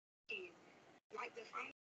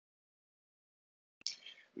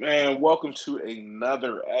Man, welcome to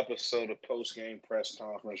another episode of Post Game Press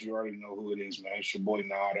Conference. You already know who it is, man. It's your boy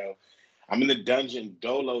Nado. I'm in the dungeon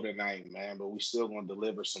dolo tonight, man, but we still gonna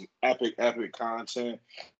deliver some epic content.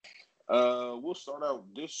 We'll start out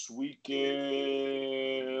this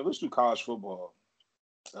weekend. Let's do college football.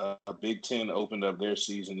 Big Ten opened up their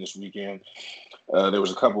season this weekend. There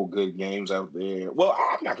was a couple good games out there. Well,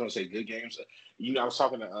 I'm not gonna say good games. I was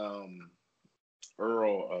talking to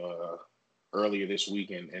Earl earlier this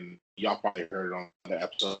week, and y'all probably heard it on the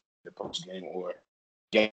episode, the post game or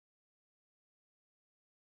game.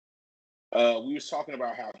 We was talking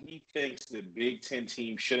about how he thinks the Big Ten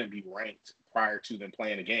team shouldn't be ranked prior to them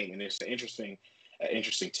playing a game, and it's an interesting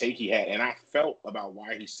take he had, and I felt about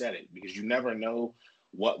why he said it because you never know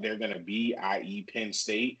what they're going to be, i.e., Penn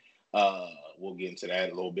State. We'll get into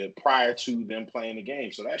that a little bit prior to them playing the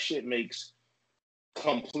game, so that shit makes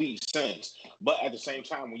complete sense. But at the same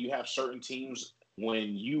time, when you have certain teams,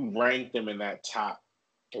 when you rank them in that top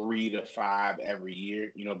 3 to 5 every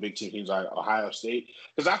year, Big Ten teams like Ohio State,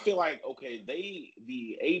 because I feel like, okay, the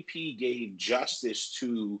AP gave justice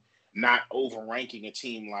to not overranking a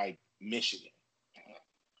team like Michigan,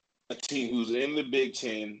 a team who's in the Big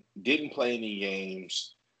Ten, didn't play any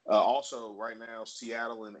games. Also, right now,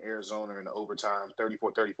 Seattle and Arizona in overtime,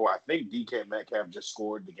 34-34. I think DK Metcalf just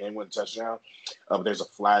scored the game-winning touchdown, but there's a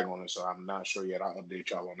flag on it, so I'm not sure yet. I'll update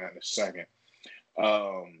y'all on that in a second.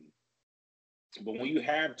 But when you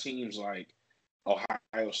have teams like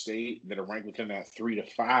Ohio State that are ranked within that 3 to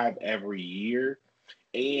 5 every year,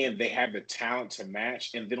 and they have the talent to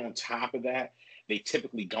match, and then on top of that, they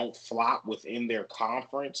typically don't flop within their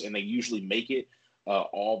conference, and they usually make it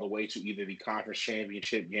all the way to either the conference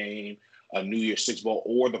championship game, a New Year's Six Bowl,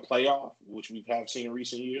 or the playoff, which we have seen in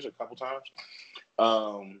recent years a couple times.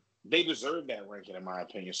 They deserve that ranking, in my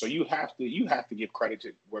opinion. So you have to give credit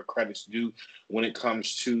to where credit's due when it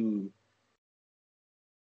comes to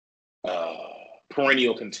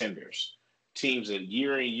perennial contenders, teams that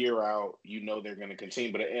year in year out they're going to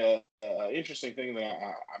continue. But an interesting thing that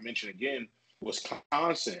I mentioned again,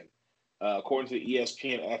 Wisconsin. According to the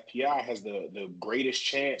ESPN FPI, has the greatest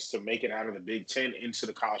chance to make it out of the Big Ten into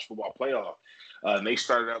the college football playoff. And they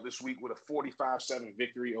started out this week with a 45-7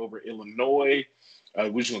 victory over Illinois.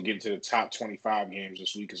 We're just going to get into the top 25 games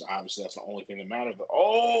this week because obviously that's the only thing that matters. But,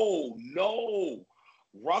 oh, no.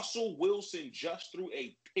 Russell Wilson just threw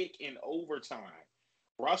a pick in overtime.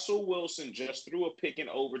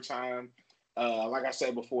 Like I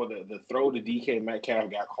said before, the throw to DK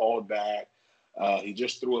Metcalf got called back. He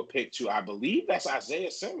just threw a pick to, I believe that's Isaiah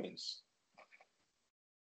Simmons.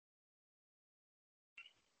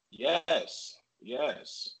 Yes.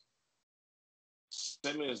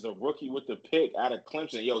 Simmons, the rookie with the pick out of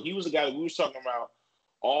Clemson. Yo, he was the guy that we was talking about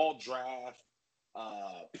all draft,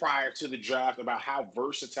 prior to the draft, about how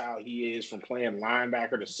versatile he is from playing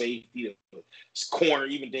linebacker to safety to corner,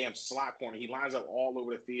 even damn slot corner. He lines up all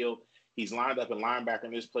over the field. He's lined up in linebacker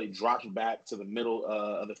in this play, drops back to the middle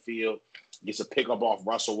of the field, gets a pickup off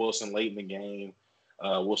Russell Wilson late in the game.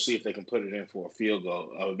 We'll see if they can put it in for a field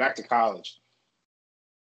goal. Back to college.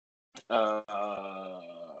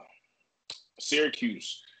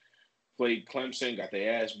 Syracuse played Clemson, got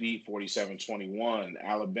their ass beat 47-21.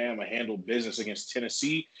 Alabama handled business against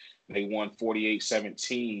Tennessee. They won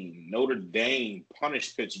 48-17. Notre Dame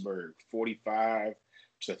punished Pittsburgh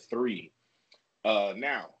 45-3.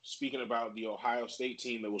 Now, speaking about the Ohio State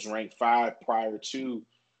team that was ranked 5 prior to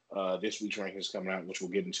this week's rankings coming out, which we'll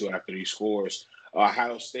get into after these scores.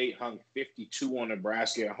 Ohio State hung 52 on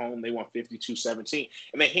Nebraska at home. They won 52-17,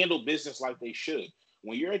 and they handled business like they should.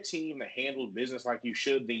 When you're a team that handled business like you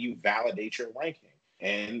should, then you validate your ranking.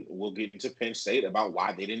 And we'll get into Penn State about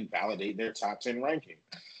why they didn't validate their top 10 ranking.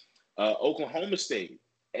 Oklahoma State,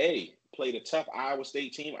 played a tough Iowa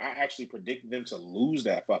State team. I actually predicted them to lose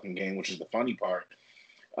that fucking game, which is the funny part.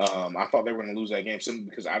 I thought they were going to lose that game simply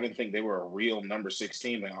because I didn't think they were a real number 6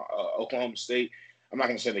 team. And Oklahoma State, I'm not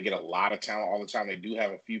going to say they get a lot of talent all the time. They do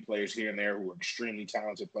have a few players here and there who are extremely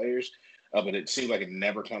talented players, but it seems like it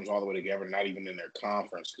never comes all the way together, not even in their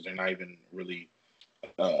conference, because they're not even really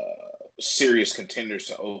serious contenders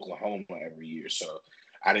to Oklahoma every year. So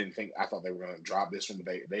I thought they were going to drop this one,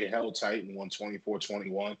 but they held tight and won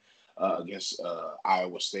 24-21 against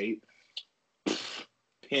Iowa State.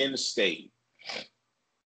 Penn State.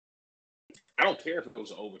 I don't care if it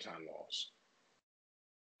goes to overtime loss.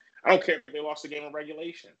 I don't care if they lost the game in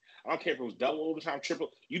regulation. I don't care if it was double overtime,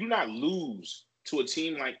 triple. You do not lose to a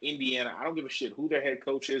team like Indiana. I don't give a shit who their head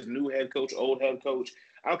coach is, new head coach, old head coach.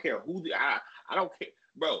 I don't care who I don't care.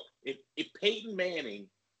 Bro, if Peyton Manning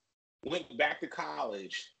went back to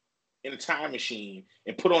college in a time machine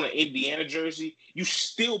and put on an Indiana jersey, you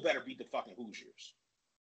still better beat the fucking Hoosiers.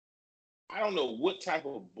 I don't know what type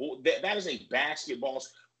of that is a basketball.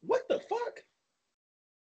 What the fuck?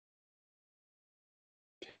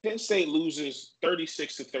 Penn State loses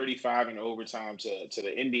 36-35 in overtime to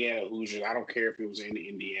the Indiana Hoosiers. I don't care if it was in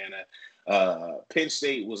Indiana. Penn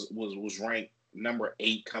State was ranked number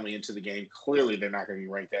 8 coming into the game. Clearly, they're not going to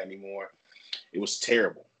be ranked that anymore. It was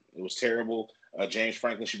terrible. It was terrible. James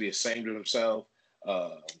Franklin should be ashamed of himself.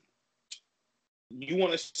 You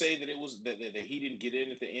want to say that it was that he didn't get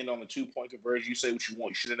in at the end on the 2-point conversion? You say what you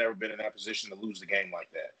want. You should have never been in that position to lose the game like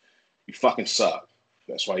that. You fucking suck.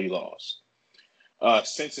 That's why you lost.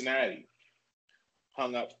 Cincinnati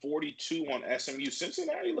hung up 42 on SMU.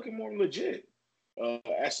 Cincinnati looking more legit.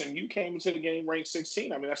 SMU came into the game ranked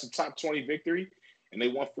 16. I mean, that's a top 20 victory, and they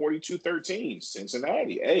won 42-13.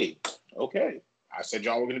 Cincinnati, hey, okay. I said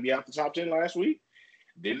y'all were going to be out the top 10 last week.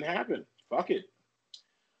 Didn't happen. Fuck it.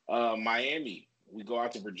 Miami, we go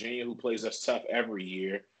out to Virginia, who plays us tough every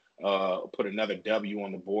year. Put another W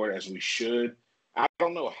on the board, as we should. I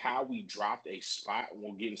don't know how we dropped a spot.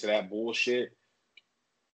 We'll get into that bullshit.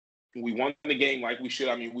 We won the game like we should.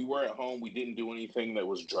 I mean, we were at home. We didn't do anything that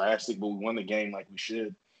was drastic, but we won the game like we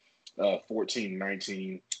should,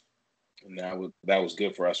 14-19. And that was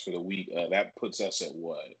good for us for the week. That puts us at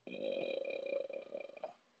what?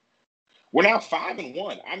 We're now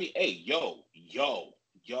 5-1. I mean, hey, yo.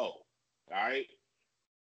 All right?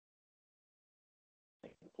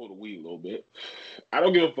 Pull the weed a little bit. I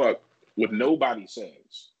don't give a fuck what nobody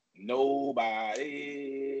says.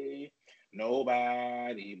 Nobody,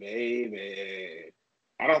 baby.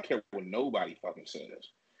 I don't care what nobody fucking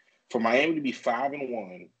says. For Miami to be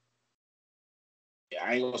 5-1,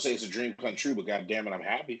 I ain't gonna say it's a dream come true, but goddamn it, I'm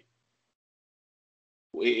happy.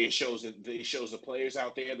 It shows the players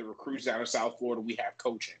out there, the recruits down in South Florida, we have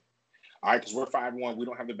coaching. All right, because we're 5-1, we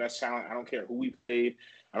don't have the best talent. I don't care who we played.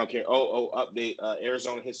 I don't care. Update.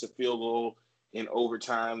 Arizona hits the field goal in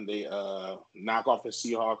overtime. They knock off the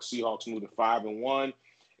Seahawks. Seahawks move to 5-1.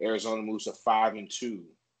 Arizona moves to 5-2.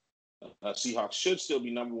 Seahawks should still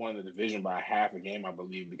be number 1 in the division by half a game, I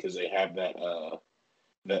believe, because they have that.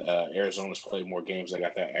 Arizona's played more games. They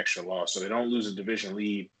got that extra loss, so they don't lose a division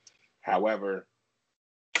lead. However,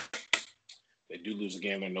 they do lose a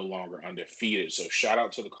game. They're no longer undefeated. So shout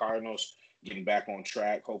out to the Cardinals getting back on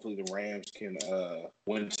track. Hopefully the Rams can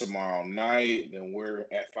win tomorrow night. Then we're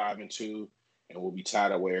at 5-2, and we'll be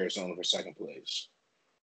tied up with Arizona for second place.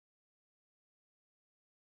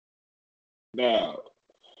 Now,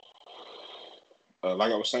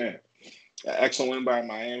 like I was saying, an excellent win by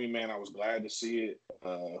Miami, man. I was glad to see it.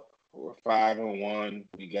 We're 5-1.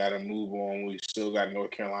 We got to move on. We still got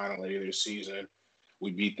North Carolina later this season.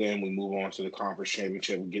 We beat them. We move on to the conference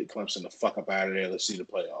championship. We get Clemson the fuck up out of there. Let's see the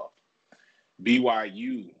playoff.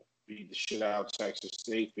 BYU beat the shit out of Texas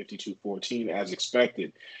State 52-14 as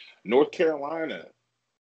expected. North Carolina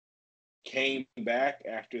came back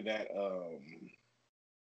after that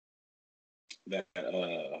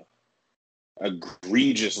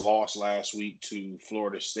egregious loss last week to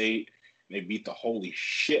Florida State. They beat the holy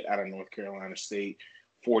shit out of North Carolina State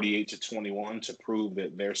 48-21 to prove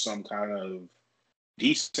that they're some kind of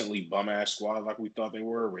decently bum-ass squad like we thought they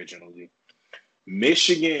were originally.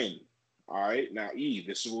 Michigan. All right. Now,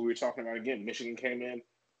 this is what we were talking about again. Michigan came in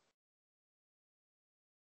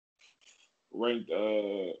ranked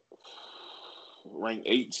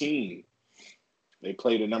 18. They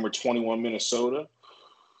played at number 21 Minnesota.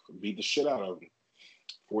 Beat the shit out of them.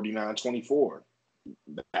 49-24.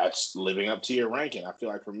 That's living up to your ranking. I feel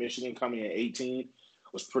like for Michigan coming at 18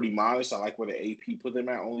 was pretty modest. I like where the AP put them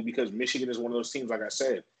at, only because Michigan is one of those teams, like I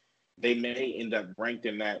said, they may end up ranked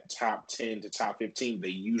in that top 10 to top 15. They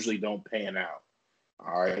usually don't pan out.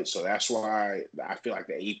 All right, so that's why I feel like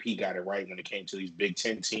the AP got it right when it came to these Big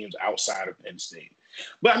Ten teams outside of Penn State.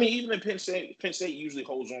 But, I mean, even in Penn State usually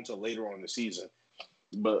holds on to later on in the season,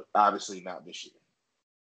 but obviously not this year.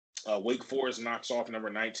 Wake Forest knocks off number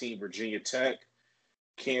 19 Virginia Tech.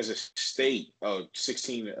 Kansas State,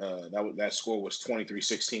 16. That score was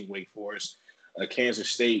 23-16 Wake Forest. Kansas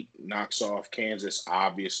State knocks off Kansas,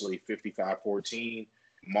 obviously 55-14.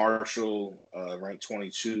 Marshall, ranked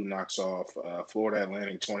 22, knocks off Florida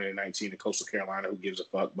Atlantic 20-19. And Coastal Carolina, who gives a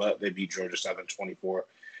fuck, but they beat Georgia Southern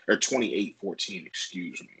 28-14.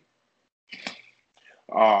 Excuse me.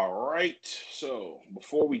 All right. So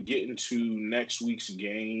before we get into next week's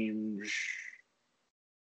games,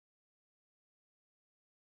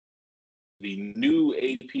 the new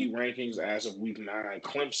AP rankings as of week 9,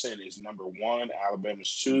 Clemson is number 1,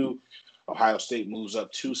 Alabama's 2. Ohio State moves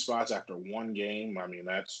up 2 spots after one game. I mean,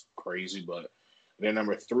 that's crazy, but They're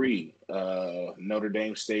number 3. Notre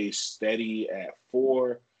Dame stays steady at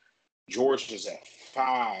 4. Georgia's at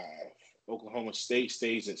 5. Oklahoma State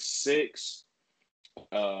stays at 6.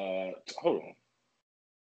 Hold on.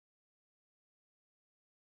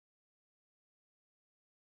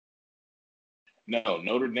 No,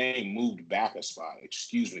 Notre Dame moved back a spot.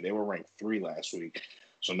 Excuse me. They were ranked 3 last week.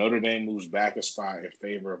 So Notre Dame moves back a spot in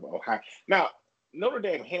favor of Ohio. Now, Notre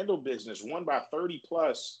Dame handled business, won by 30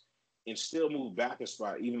 plus, and still moved back a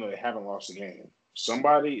spot, even though they haven't lost a game.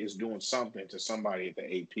 Somebody is doing something to somebody at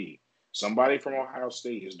the AP. Somebody from Ohio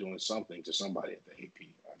State is doing something to somebody at the AP.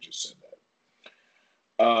 I just said that.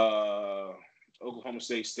 Oklahoma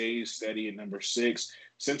State stays steady at number 6.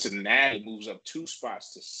 Cincinnati moves up 2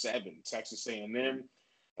 spots to 7. Texas A&M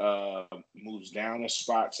moves down a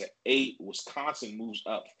spot to 8. Wisconsin moves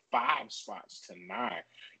up 5 spots to 9.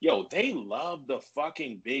 Yo, they love the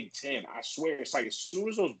fucking Big Ten. I swear, it's like as soon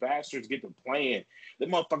as those bastards get to playing, the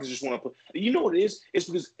motherfuckers just want to put. You know what it is? It's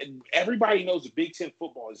because everybody knows the Big Ten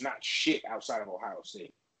football is not shit outside of Ohio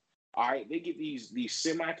State. All right, they get these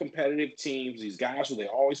semi-competitive teams, these guys who they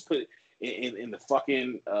always put in the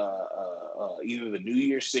fucking either the New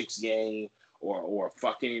Year's Six game or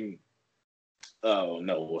fucking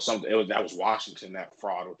no, something. That was Washington, that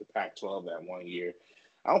fraud with the Pac-12 that one year.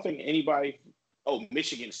 I don't think anybody. Oh,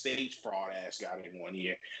 Michigan State's fraud ass got it in one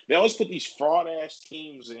year. They always put these fraud ass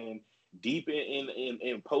teams in deep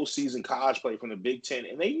in postseason college play from the Big Ten,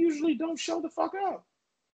 and they usually don't show the fuck up.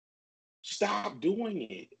 Stop doing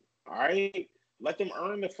it. All right, let them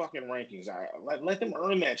earn the fucking rankings. All right, let them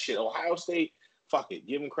earn that shit. Ohio State, fuck it,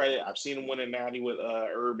 give them credit. I've seen them win a natty with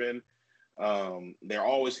Urban. They're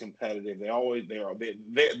always competitive. They're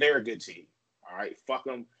a good team. All right, fuck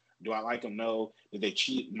them. Do I like them? No. Did they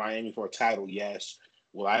cheat Miami for a title? Yes.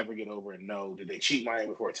 Will I ever get over it? No. Did they cheat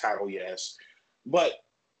Miami for a title? Yes. But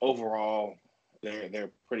overall, they're a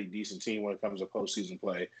pretty decent team when it comes to postseason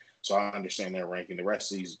play. So I understand their ranking. The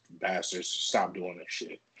rest of these bastards, stop doing this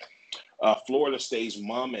shit. Florida stays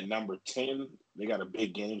mum at number 10. They got a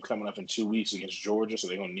big game coming up in 2 weeks against Georgia, so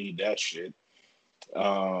they're going to need that shit.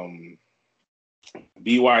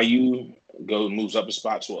 BYU moves up a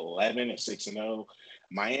spot to 11 at 6-0.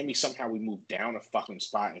 Miami, somehow we moved down a fucking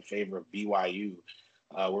spot in favor of BYU.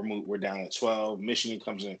 We're down at 12. Michigan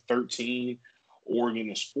comes in at 13.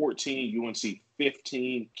 Oregon is 14. UNC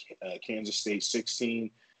 15. Kansas State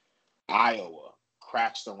 16. Iowa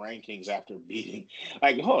cracks the rankings after beating.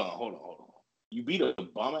 Like, hold on. You beat a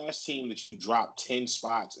bum-ass team that you dropped 10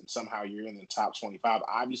 spots, and somehow you're in the top 25.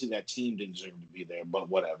 Obviously, that team didn't deserve to be there, but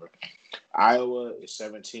whatever. Iowa is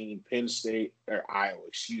 17.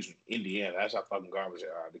 Indiana. That's how fucking garbage they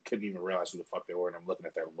are. They couldn't even realize who the fuck they were, and I'm looking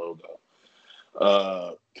at their logo.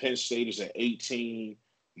 Penn State is at 18.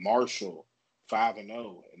 Marshall,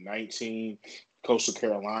 5-0 at 19. Coastal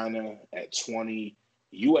Carolina at 20.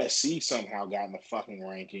 USC somehow got in the fucking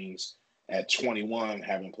rankings at 21,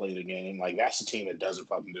 having played a game. Like, that's a team that doesn't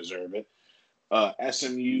fucking deserve it.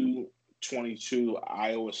 SMU, 22.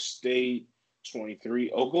 Iowa State,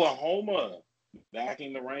 23. Oklahoma back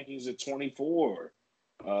in the rankings at 24.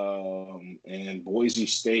 And Boise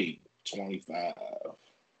State, 25.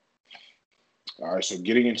 All right, so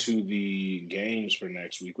getting into the games for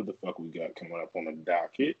next week, what the fuck we got coming up on the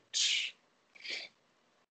docket?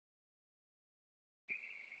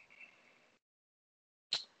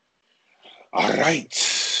 All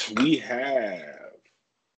right, we have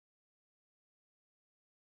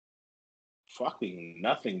fucking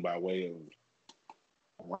nothing by way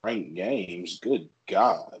of ranked games. Good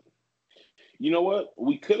God. You know what?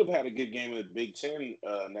 We could have had a good game of the Big Ten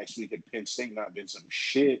next week at Penn State, not been some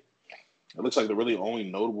shit. It looks like the really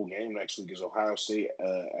only notable game next week is Ohio State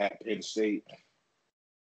at Penn State.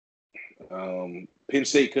 Penn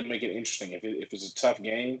State could make it interesting. If it's a tough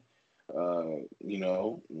game,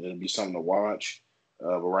 it'll be something to watch.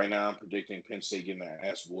 But right now, I'm predicting Penn State getting their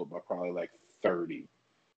ass whooped by probably like 30.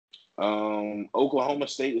 Oklahoma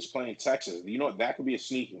State is playing Texas. You know what? That could be a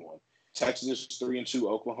sneaky one. Texas is 3-2.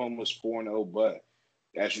 Oklahoma is 4-0. But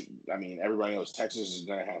everybody knows Texas is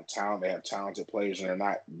going to have talent. They have talented players, and they're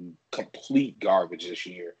not complete garbage this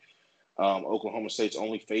year. Oklahoma State's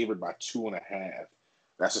only favored by 2.5.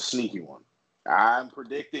 That's a sneaky one. I'm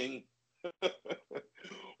predicting.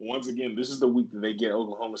 Once again, this is the week that they get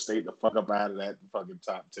Oklahoma State the fuck up out of that fucking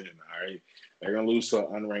top 10. All right, they're gonna lose to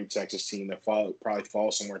an unranked Texas team that probably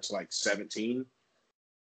fall somewhere to like 17,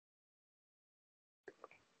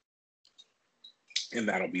 and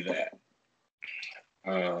that'll be that.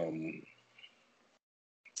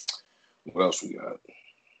 What else we got?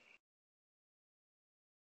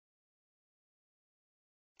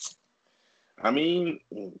 I mean,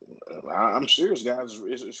 I'm serious, guys.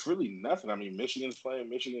 It's really nothing. I mean, Michigan's playing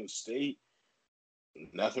Michigan State.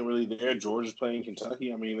 Nothing really there. Georgia's playing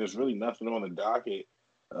Kentucky. I mean, there's really nothing on the docket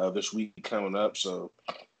this week coming up. So,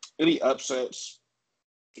 any upsets,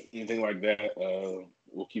 anything like that,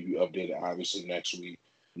 we'll keep you updated. Obviously, next week,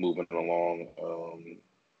 moving along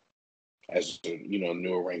as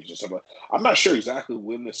newer rankings and stuff. I'm not sure exactly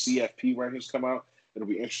when the CFP rankings come out. It'll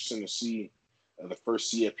be interesting to see the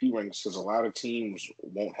first CFP rankings because a lot of teams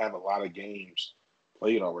won't have a lot of games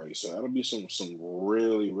played already. So that'll be some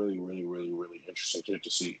really, really, really, really, really interesting to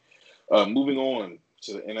see. Moving on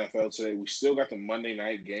to the NFL today, we still got the Monday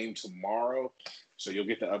night game tomorrow. So you'll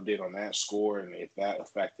get the update on that score and if that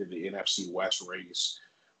affected the NFC West race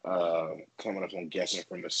coming up on guessing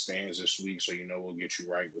from the stands this week. So we'll get you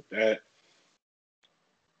right with that.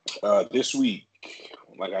 This week,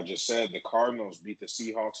 like I just said, the Cardinals beat the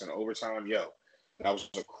Seahawks in overtime. That was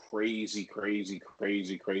a crazy, crazy,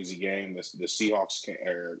 crazy, crazy game. The Seahawks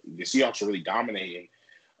were really dominating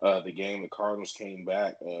the game. The Cardinals came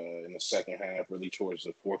back in the second half, really towards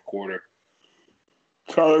the fourth quarter.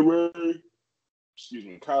 Kyler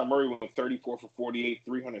Murray went 34 for 48,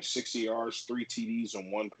 360 yards, 3 TDs,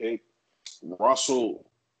 and 1 pick. Russell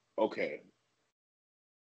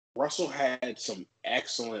had some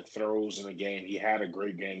excellent throws in the game. He had a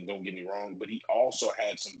great game, don't get me wrong, but he also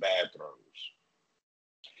had some bad throws.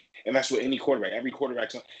 And that's what every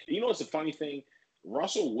quarterback. What's the funny thing?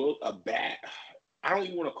 Russell will I don't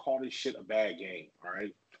even want to call this shit a bad game, all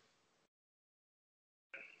right?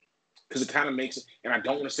 Because it kind of makes it, and I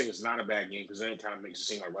don't want to say it's not a bad game because then it kind of makes it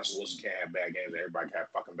seem like Russell Wilson can't have bad games. Everybody can have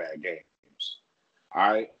fucking bad games.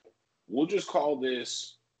 All right? We'll just call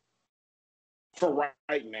this, for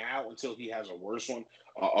right now, until he has a worse one,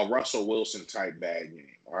 a Russell Wilson type bad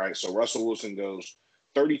game. All right? So Russell Wilson goes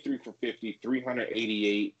 33 for 50,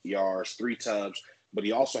 388 yards, 3 tubs, but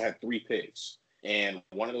he also had 3 picks. And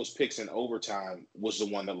one of those picks in overtime was the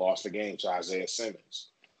one that lost the game to Isaiah Simmons.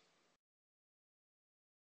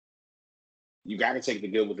 You got to take the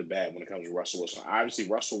good with the bad when it comes to Russell Wilson. Obviously,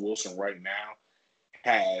 Russell Wilson right now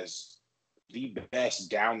has the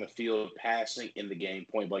best down the field passing in the game,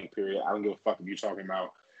 point blank period. I don't give a fuck if you're talking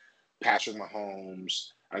about Patrick Mahomes.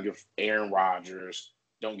 I don't give Aaron Rodgers.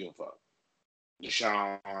 Don't give a fuck.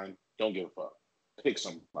 Deshaun. Don't give a fuck. Pick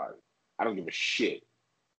somebody. I don't give a shit.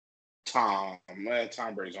 Tom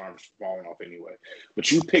Brady's arm's falling off anyway.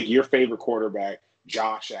 But you pick your favorite quarterback,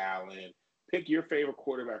 Josh Allen. Pick your favorite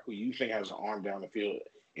quarterback who you think has an arm down the field,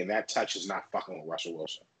 and that touch is not fucking with Russell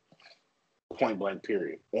Wilson. Point blank,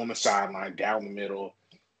 period. On the sideline, down the middle,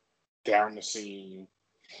 down the seam.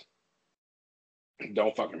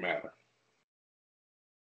 Don't fucking matter.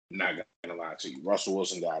 Not gonna lie to you. Russell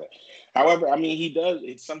Wilson got it. However, I mean, he does.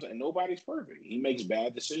 It's something. Nobody's perfect. He makes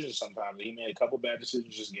bad decisions sometimes. He made a couple bad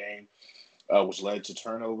decisions this game, which led to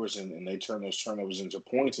turnovers, and they turned those turnovers into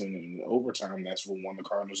points. And in overtime, that's what won the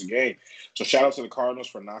Cardinals the game. So shout out to the Cardinals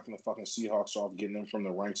for knocking the fucking Seahawks off, getting them from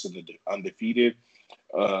the ranks of the undefeated.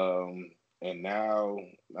 And now,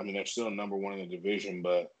 I mean, they're still number 1 in the division,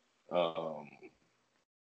 but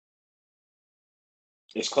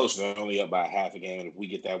it's close. They're only up by half a game, and if we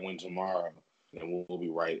get that win tomorrow, then we'll be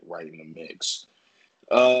right in the mix.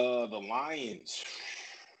 The Lions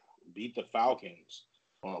beat the Falcons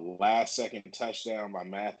on a last-second touchdown by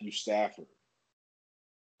Matthew Stafford.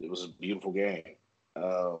 It was a beautiful game.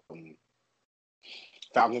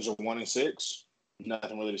 Falcons are 1-6.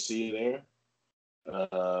 Nothing really to see there.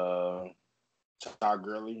 Todd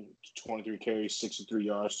Gurley, 23 carries, 63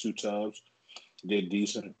 yards, 2 tubs. Did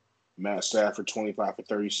decent. Matt Stafford, 25 for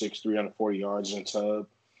 36, 340 yards in a tub.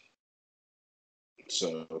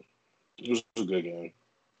 So, it was a good game.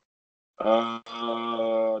 Oh,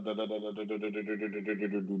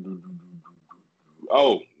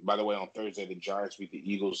 by the way, on Thursday, the Giants beat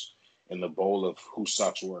the Eagles in the bowl of who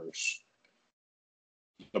sucks worse.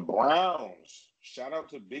 The Browns. Shout out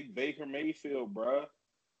to Big Baker Mayfield, bruh.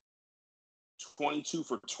 22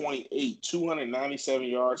 for 28, 297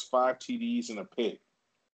 yards, 5 TDs, and a pick.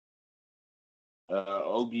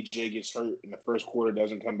 OBJ gets hurt in the first quarter,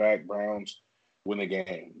 doesn't come back. Browns win the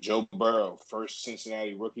game. Joe Burrow, first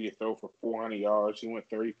Cincinnati rookie to throw for 400 yards. He went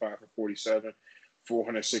 35 for 47,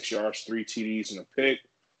 406 yards, 3 TDs, and a pick.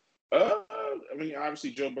 I mean,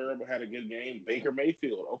 obviously, Joe Burrow had a good game. Baker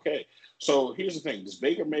Mayfield, okay. So here's the thing. Does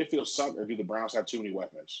Baker Mayfield suck, or do the Browns have too many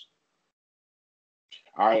weapons?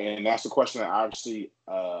 All right, and that's the question that obviously,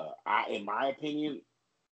 in my opinion,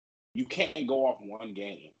 you can't go off one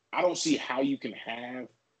game. I don't see how you can have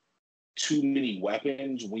too many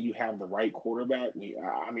weapons when you have the right quarterback.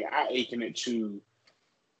 I mean, I akin it to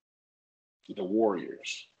the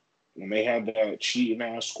Warriors. when they have that cheating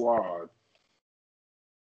ass squad,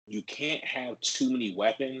 you can't have too many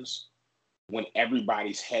weapons when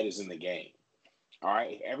everybody's head is in the game. All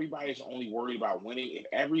right. If everybody's only worried about winning, if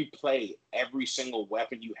every play, every single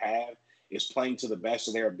weapon you have is playing to the best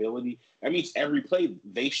of their ability, that means every play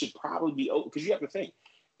they should probably be open. Because you have to think,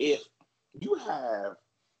 if you have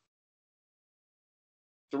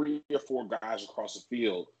 3 or 4 guys across the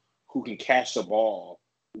field who can catch the ball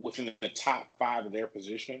within the top 5 of their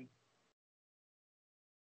position,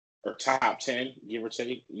 or top 10, give or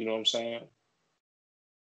take, you know what I'm saying?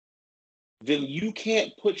 Then you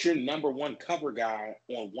can't put your number one cover guy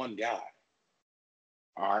on one guy.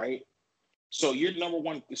 All right. So your number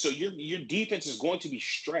one, so your defense is going to be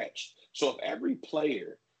stretched. So if every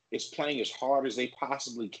player is playing as hard as they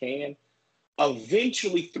possibly can,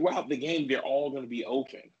 eventually throughout the game, they're all going to be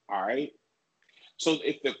open. All right. So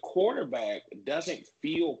if the quarterback doesn't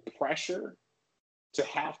feel pressure to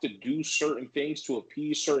have to do certain things to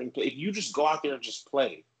appease certain play, if you just go out there and just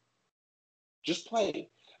play,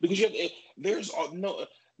 because there's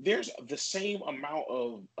the same amount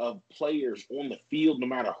of players on the field, no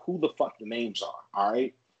matter who the fuck the names are. All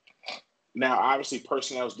right. Now, obviously,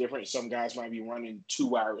 personnel is different. Some guys might be running 2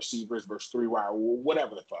 wide receivers versus 3 wide,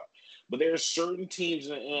 whatever the fuck. But there are certain teams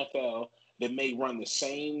in the NFL that may run the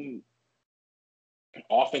same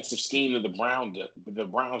offensive scheme that the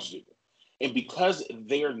Browns do. And because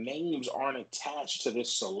their names aren't attached to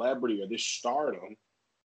this celebrity or this stardom,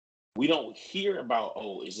 we don't hear about,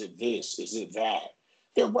 oh, is it this? Is it that?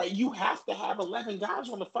 They're right. You have to have 11 guys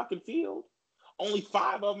on the fucking field. Only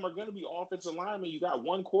 5 of them are going to be offensive linemen. You got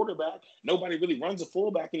 1 quarterback. Nobody really runs a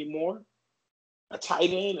fullback anymore. A tight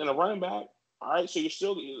end and a running back. All right, so you're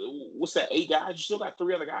still, what's that, 8 guys? You still got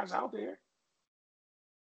 3 other guys out there.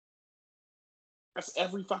 That's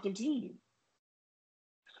every fucking team.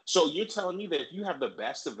 So you're telling me that if you have the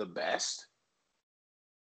best of the best,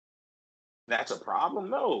 that's a problem?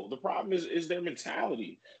 No, the problem is their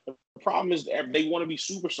mentality. The problem is they want to be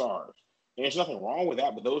superstars. And there's nothing wrong with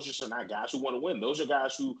that, but those just are not guys who want to win. Those are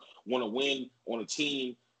guys who want to win on a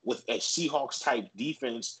team with a Seahawks type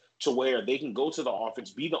defense to where they can go to the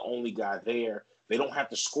offense, be the only guy there. They don't have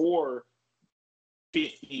to score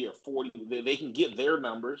 50 or 40. They can get their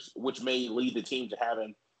numbers, which may lead the team to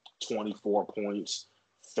having 24 points,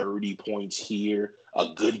 30 points here,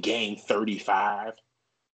 a good game, 35.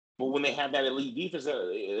 But when they have that elite defense,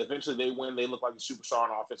 eventually they win. They look like a superstar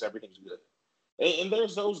on offense. Everything's good. And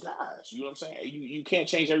there's those guys. You know what I'm saying? You can't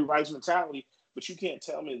change everybody's mentality, but you can't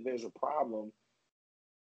tell me that there's a problem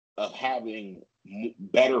of having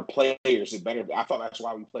better players and better. I thought that's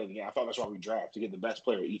why we play the game. I thought that's why we draft, to get the best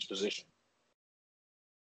player at each position.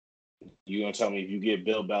 You're going to tell me if you give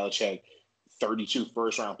Bill Belichick 32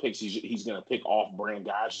 first-round picks, he's going to pick off-brand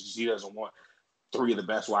guys because he doesn't want 3 of the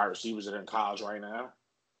best wide receivers that are in college right now?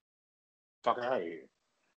 Fuck out of here.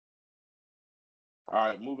 All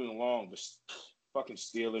right, moving along. The fucking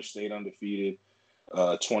Steelers stayed undefeated.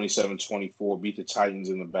 27-24, beat the Titans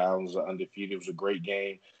in the battles, undefeated. It was a great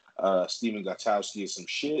game. Stephen Gostkowski is some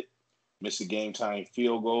shit. Missed a game-time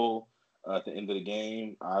field goal at the end of the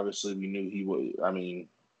game. Obviously, we knew he would. I mean,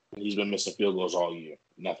 he's been missing field goals all year.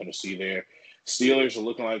 Nothing to see there. Steelers are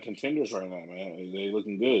looking like contenders right now, man. They're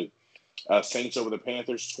looking good. Saints over the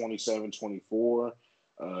Panthers, 27-24.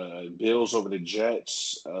 Bills over the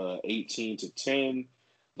Jets, 18-10.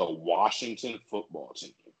 The Washington football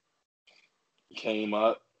team came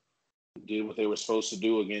up, did what they were supposed to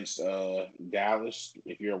do against Dallas.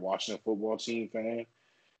 If you're a Washington football team fan,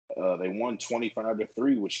 they won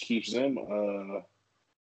 25-3, which keeps them.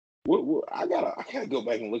 I gotta go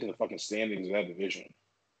back and look at the fucking standings of that division.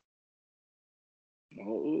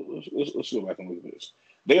 Let's go back and look at this.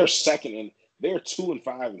 They are second, and they're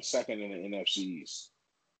 2-5 and second in the NFCs.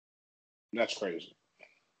 That's crazy.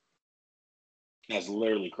 That's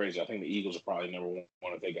literally crazy. I think the Eagles are probably number 1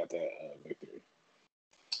 if they got that victory.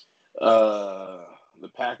 The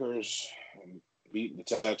Packers beat the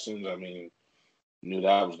Texans. I mean, knew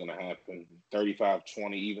that was going to happen.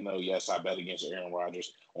 35-20, even though, yes, I bet against Aaron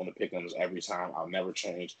Rodgers on the pick-ems every time. I'll never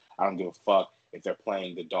change. I don't give a fuck if they're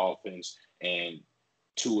playing the Dolphins and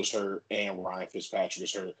Tua is hurt and Ryan Fitzpatrick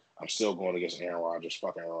is hurt. I'm still going against Aaron Rodgers.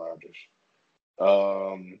 Fuck Aaron Rodgers.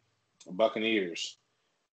 Buccaneers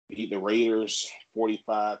beat the Raiders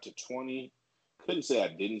 45-20. Couldn't say I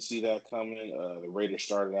didn't see that coming. The Raiders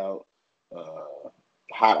started out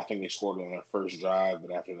hot. I think they scored on their first drive,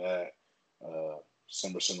 but after that,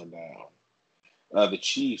 simmer down. The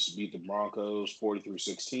Chiefs beat the Broncos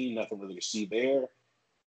 43-16. Nothing really to see there.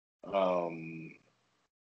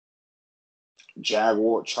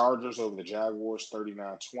 Chargers over the Jaguars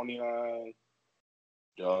 39-29.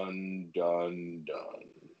 Done, done, done.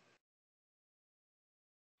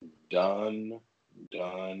 Done,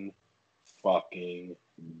 done, fucking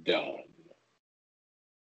done.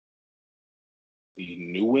 The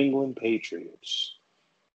New England Patriots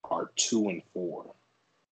are 2-4.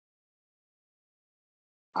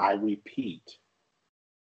 I repeat,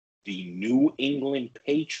 the New England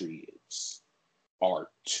Patriots are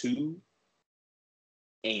 2-4.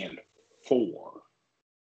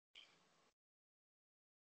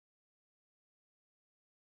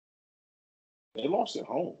 They lost at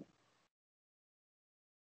home.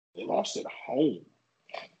 They lost at home.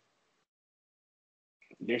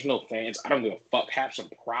 There's no fans. I don't give a fuck. Have some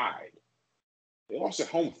pride. They lost at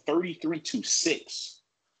home 33-6.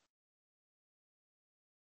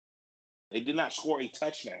 They did not score a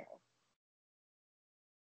touchdown.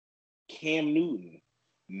 Cam Newton,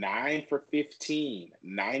 9 for 15,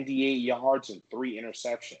 98 yards and 3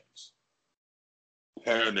 interceptions.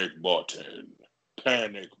 Panic button.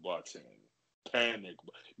 Panic button. Panic.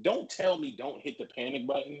 Don't tell me don't hit the panic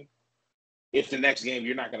button if the next game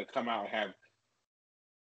you're not going to come out and have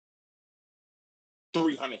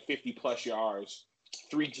 350 plus yards,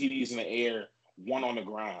 3 TDs in the air, 1 on the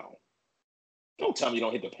ground. Don't tell me you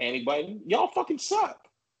don't hit the panic button. Y'all fucking suck.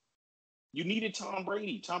 You needed Tom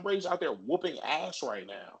Brady. Tom Brady's out there whooping ass right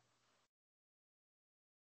now.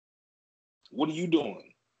 What are you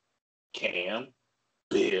doing? Cam,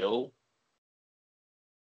 Bill,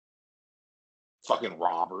 fucking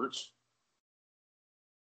Roberts.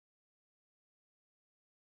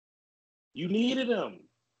 You needed him.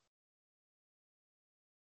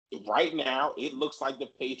 Right now, it looks like the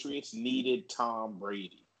Patriots needed Tom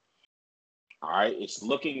Brady. All right. It's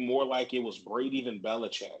looking more like it was Brady than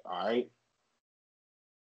Belichick. All right.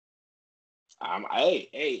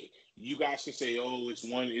 Hey, you guys can say, oh, it's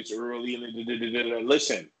early. And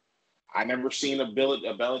listen, I never seen a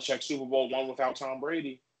Belichick Super Bowl won without Tom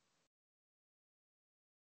Brady.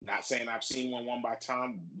 Not saying I've seen one won by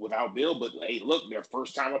Tom without Bill, but hey, look, their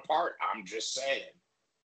first time apart. I'm just saying.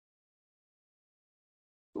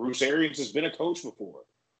 Bruce Arians has been a coach before.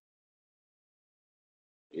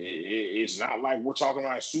 It's not like we're talking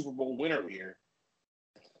about a Super Bowl winner here.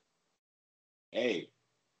 Hey,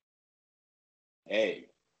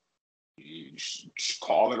 you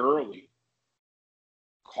call it early.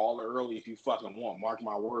 Call it early if you fucking want. Mark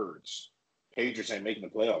my words. Patriots ain't making the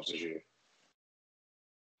playoffs this year.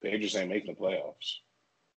 Patriots ain't making the playoffs.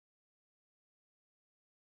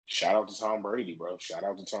 Shout out to Tom Brady, bro. Shout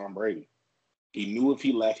out to Tom Brady. He knew if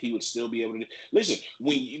he left, he would still be able to. Listen,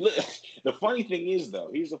 the funny thing is, though,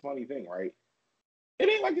 here's the funny thing, right? It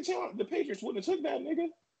ain't like the Patriots wouldn't have took that nigga.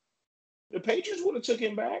 The Patriots would have took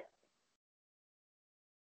him back.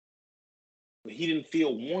 But he didn't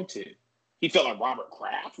feel wanted. He felt like Robert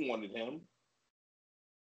Kraft wanted him.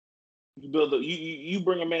 You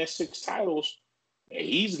bring a man 6 titles, and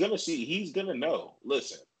he's gonna know.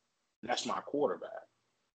 Listen, that's my quarterback.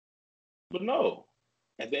 But no,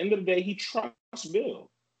 at the end of the day, he trusts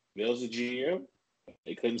Bill. Bill's a GM.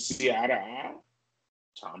 They couldn't see eye to eye.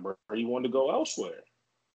 Tom Brady wanted to go elsewhere.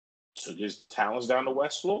 Took his talents down to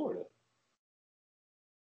West Florida.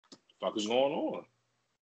 What the fuck is going on?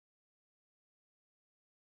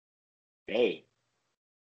 Hey,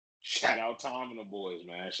 shout out Tom and the boys,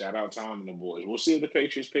 man. Shout out Tom and the boys. We'll see if the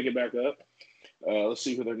Patriots pick it back up. Let's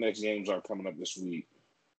see who their next games are coming up this week.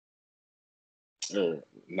 Or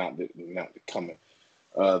not coming.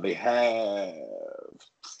 They have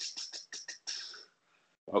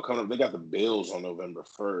coming up. They got the Bills on November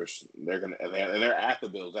 1st. They're at the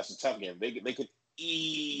Bills. That's a tough game. They could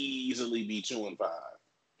easily be 2-5.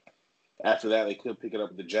 After that, they could pick it up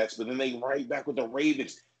with the Jets, but then they right back with the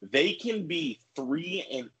Ravens. They can be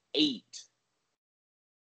 3-8.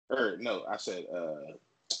 Or no, I said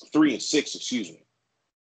 3-6. Excuse me.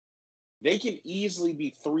 They can easily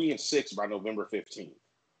be 3-6 by November 15th.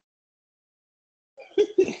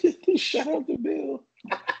 Shout out to Bill.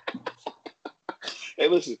 Hey,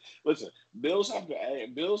 listen. Bill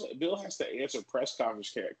has to answer press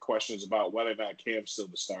conference questions about whether or not Cam's still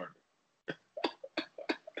the starter.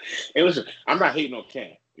 Hey, listen, I'm not hating on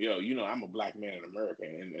Cam. You know, I'm a black man in America,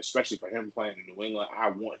 and especially for him playing in New England, I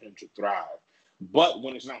want him to thrive. But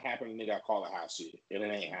when it's not happening, they gotta call it how I see it, and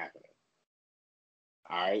it ain't happening.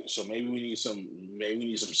 All right, so maybe we need some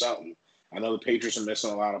something. I know the Patriots are missing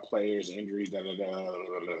a lot of players, injuries,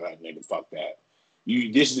 nigga, fuck that.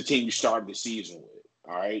 This is the team you started the season with.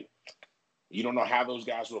 All right, you don't know how those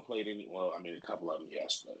guys would have played a couple of them,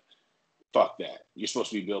 yes, but fuck that. You're supposed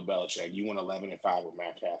to be Bill Belichick. You went 11-5 with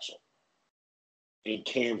Matt Castle, and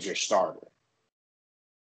Cam's your starter.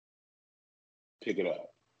 Pick it up.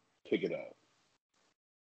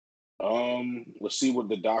 Let's see what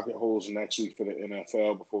the docket holds next week for the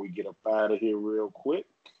NFL before we get up out of here real quick.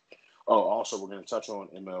 Oh, also we're going to touch on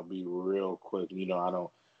MLB real quick. You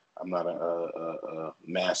know, I'm not a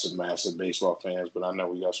massive baseball fans, but I know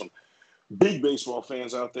we got some big baseball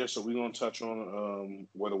fans out there, so we're going to touch on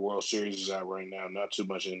where the World Series is at right now. Not too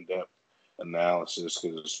much in-depth analysis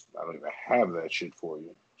because I don't even have that shit for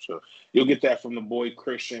you. So you'll get that from the boy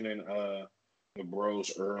Christian and the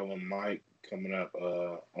bros Earl and Mike coming up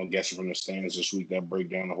on Guessing from the Stands this week. That break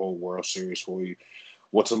down the whole World Series for you.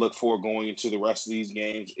 What to look for going into the rest of these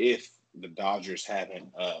games if the Dodgers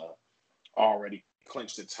haven't already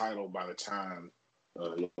clinched the title by the time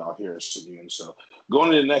y'all hear us again. So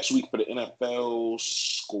going into next week for the NFL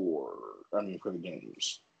for the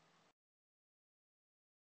games.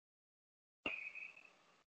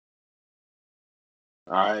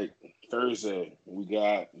 All right, Thursday, we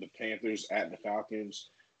got the Panthers at the Falcons.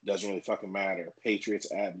 Doesn't really fucking matter.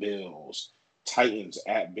 Patriots at Bills. Titans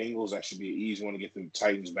at Bengals. That should be an easy one to get the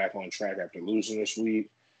Titans back on track after losing this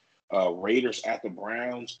week. Raiders at the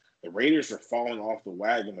Browns. The Raiders are falling off the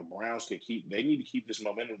wagon. The Browns they need to keep this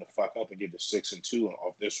momentum to fuck up and get to 6-2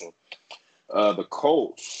 off this one. The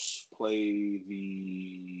Colts play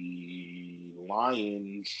the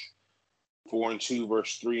Lions 4-2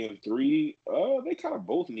 versus 3-3. They kind of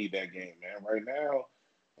both need that game, man. Right now,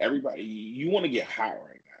 everybody, you want to get hot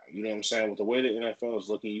right now. You know what I'm saying? With the way the NFL is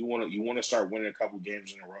looking, you want to start winning a couple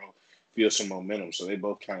games in a row, feel some momentum. So they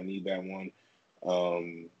both kind of need that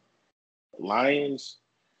one. Lions,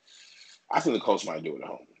 I think the Colts might do it at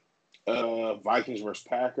home. Vikings versus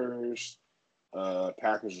Packers.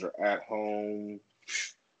 Packers are at home.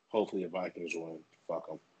 Hopefully the Vikings win. Fuck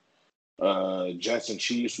them. Jets and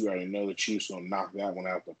Chiefs, we already know the Chiefs going to knock that one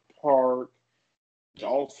out the park.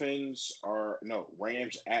 Rams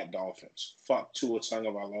at Dolphins. Fuck Tua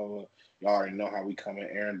Tagovailoa. Y'all already know how we come in.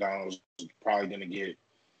 Aaron Donald's probably going to get,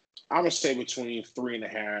 I'm going to say between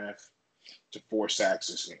 3.5 to 4 sacks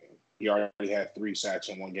this game. He already had 3 sacks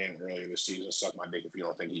in one game earlier this season. Suck my dick if you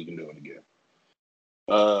don't think he can do it again.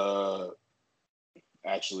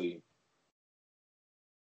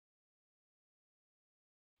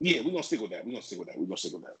 Yeah, we're going to stick with that.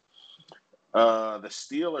 The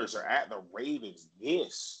Steelers are at the Ravens.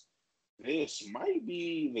 This might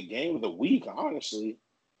be the game of the week, honestly.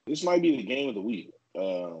 This might be the game of the week.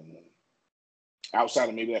 Outside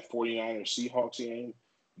of maybe that 49ers Seahawks game.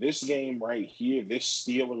 This game right here, this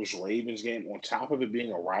Steelers-Ravens game, on top of it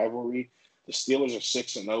being a rivalry, the Steelers are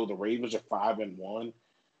 6-0, the Ravens are 5-1.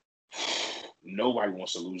 Nobody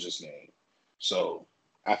wants to lose this game. So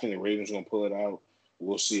I think the Ravens are going to pull it out.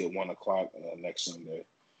 We'll see at 1 o'clock next Sunday.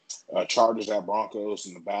 Chargers at Broncos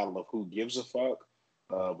in the battle of who gives a fuck,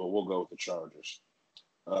 but we'll go with the Chargers.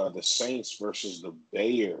 The Saints versus the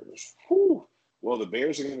Bears. Whew. Well, the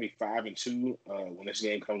Bears are going to be 5-2 when this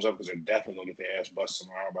game comes up because they're definitely going to get their ass busted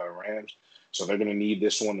tomorrow by the Rams. So they're going to need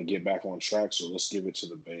this one to get back on track. So let's give it to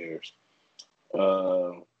the Bears.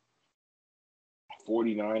 49ers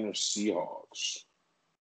Seahawks.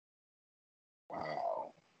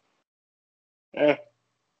 Wow. I'm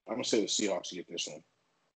going to say the Seahawks get this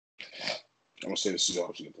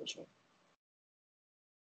one.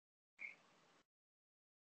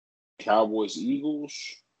 Cowboys Eagles.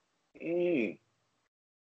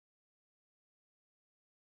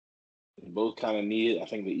 They both kind of need it. I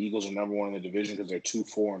think the Eagles are number 1 in the division because they're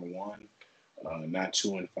 2-4-1, not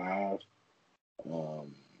 2-5.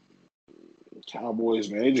 Cowboys,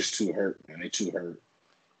 man, they're just too hurt, man. They too hurt.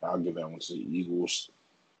 I'll give that one to the Eagles.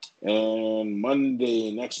 And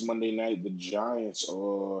next Monday night, the Giants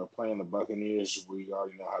are playing the Buccaneers. We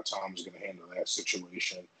already know how Tom is going to handle that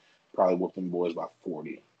situation. Probably whooping boys by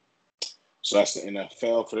 40. So that's the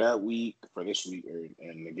NFL for this week,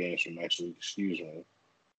 and the games for next week. Excuse me.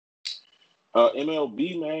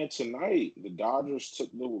 MLB, man, tonight, the Dodgers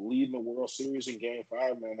took the lead in the World Series in Game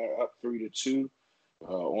 5, man. They're up 3-2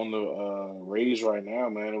 on the Rays right now,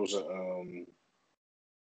 man. It was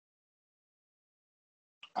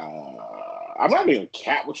I'm not being a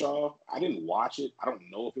cat with y'all. I didn't watch it. I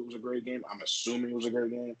don't know if it was a great game. I'm assuming it was a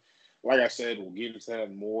great game. Like I said, we'll get into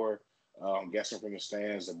that more. Guessing from the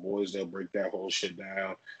stands, the boys, they'll break that whole shit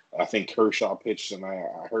down. I think Kershaw pitched tonight.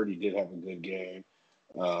 I heard he did have a good game.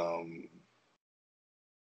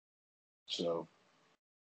 So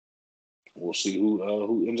we'll see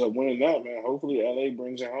who ends up winning that, man. Hopefully LA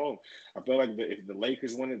brings it home. I feel like if the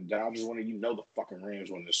Lakers win it, the Dodgers win it, the fucking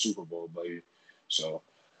Rams win the Super Bowl, baby. So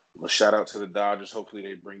well, shout out to the Dodgers. Hopefully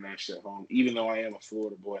they bring that shit home. Even though I am a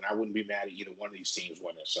Florida boy, and I wouldn't be mad at either one of these teams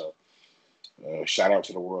winning. So shout out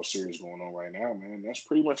to the World Series going on right now, man. That's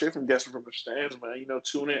pretty much it from Guessing from the Stands, man.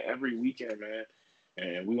 Tune in every weekend, man.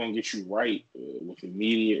 and we're gonna get you right with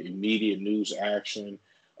immediate news action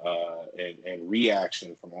and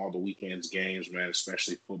reaction from all the weekend's games, man.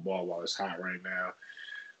 Especially football while it's hot right now.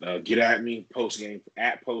 Get at me post game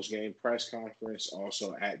press conference.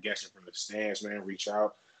 Also at Guessing from the Stands, man. Reach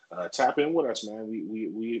out, tap in with us, man.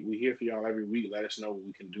 We here for y'all every week. Let us know what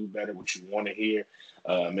we can do better, what you want to hear.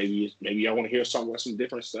 Maybe y'all want to hear something about some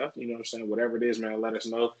different stuff. You know what I'm saying? Whatever it is, man. Let us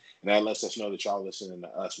know, and that lets us know that y'all listening to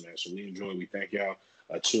us, man. So we enjoy. We thank y'all.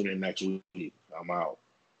 Tune in next week. I'm out.